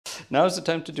Now's the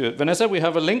time to do it. Vanessa, we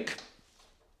have a link.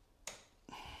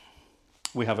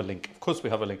 We have a link. Of course we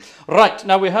have a link. Right,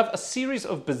 now we have a series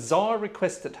of bizarre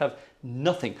requests that have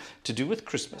nothing to do with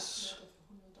Christmas.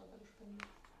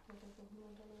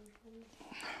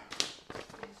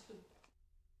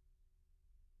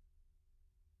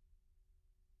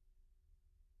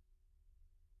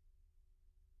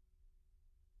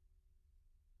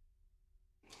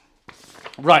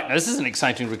 Right, now this is an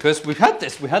exciting request. We had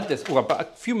this about a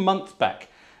few months back.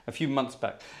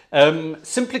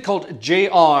 Simply called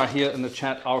JR here in the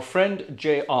chat. Our friend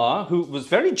JR, who was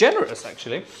very generous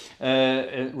actually,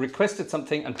 requested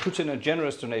something and put in a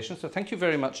generous donation. So thank you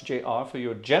very much, JR, for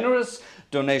your generous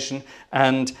donation.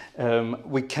 And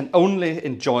we can only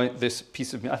enjoy this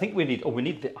piece of music. I think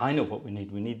I know what we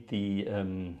need. We need the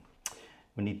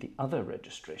other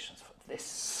registrations for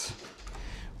this.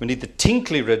 We need the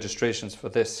tinkly registrations for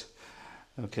this.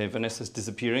 Okay, Vanessa's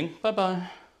disappearing. Bye-bye.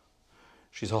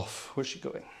 She's off. Where's she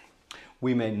going?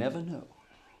 We may never know.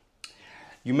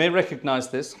 You may recognize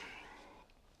this.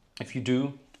 If you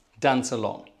do, dance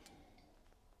along.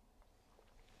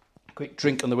 Quick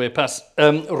drink on the way past.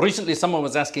 Recently, someone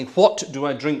was asking, what do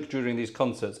I drink during these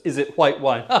concerts? Is it white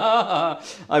wine?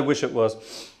 I wish it was.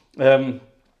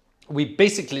 We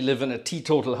basically live in a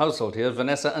teetotal household here.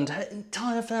 Vanessa and her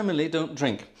entire family don't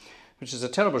drink, which is a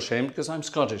terrible shame because I'm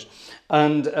Scottish.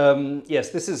 And yes,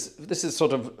 this is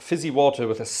sort of fizzy water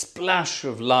with a splash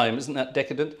of lime. Isn't that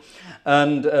decadent?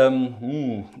 And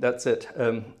that's it.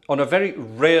 On a very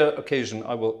rare occasion,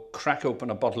 I will crack open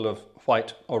a bottle of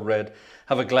white or red,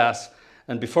 have a glass,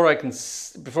 and before I can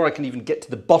even get to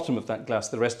the bottom of that glass,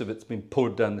 the rest of it's been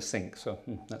poured down the sink. So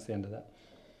that's the end of that.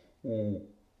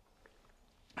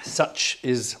 Such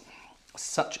is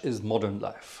modern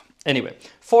life. Anyway,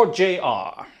 for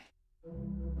JR.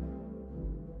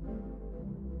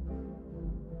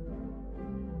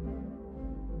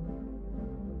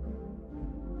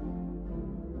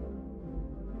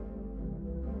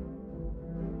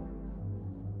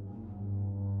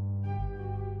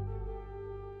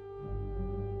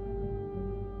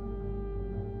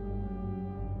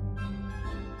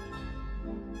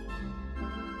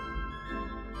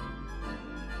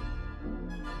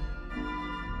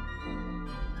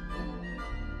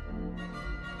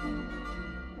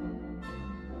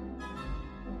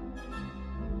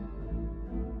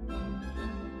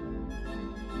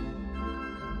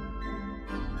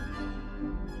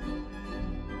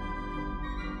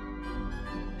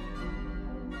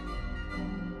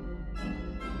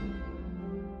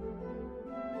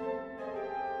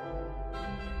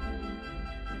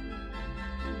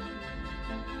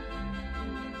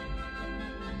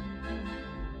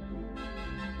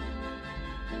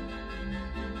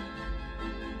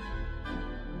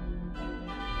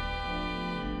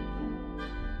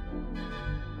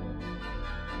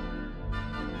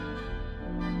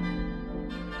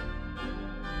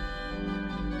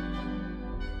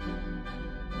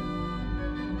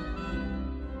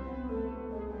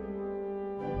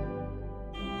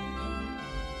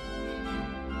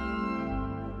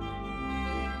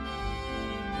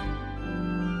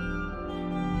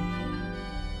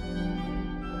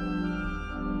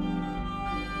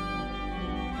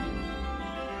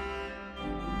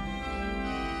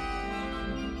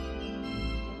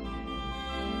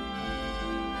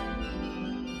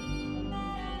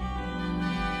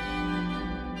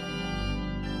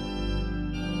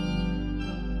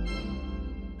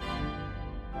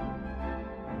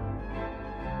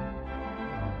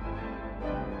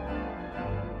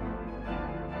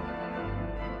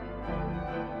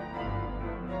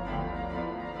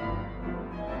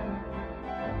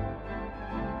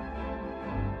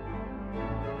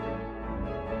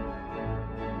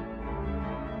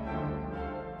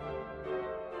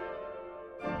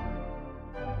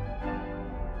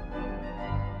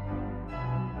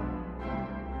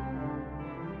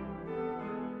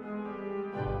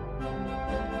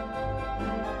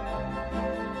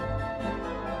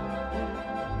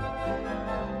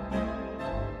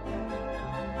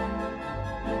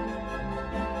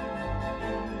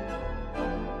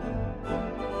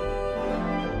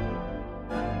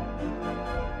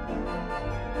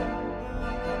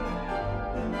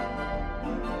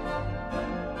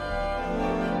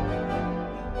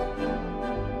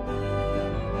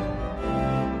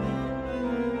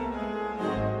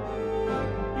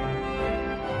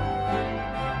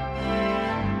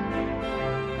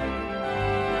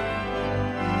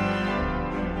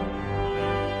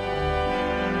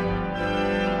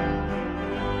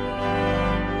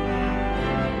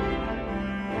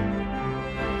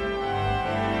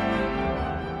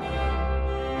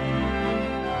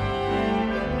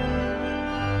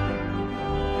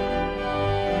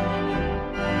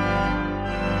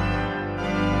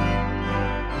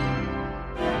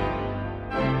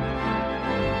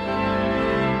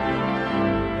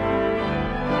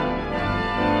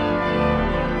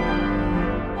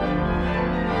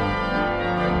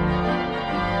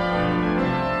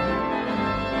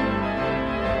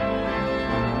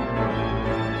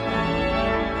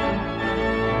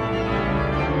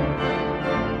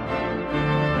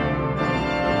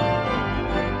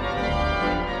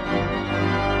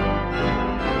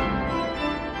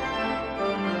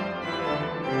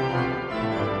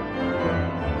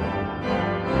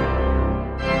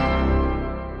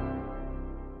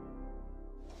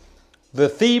 The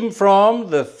theme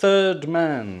from The Third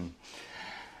Man.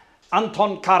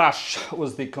 Anton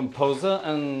was the composer,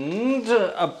 and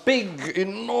a big,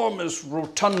 enormous,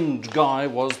 rotund guy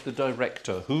was the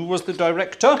director. Who was the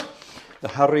director? The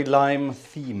Harry Lime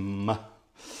theme.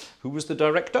 Who was the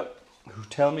director?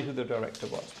 Tell me who the director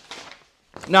was.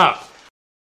 Now,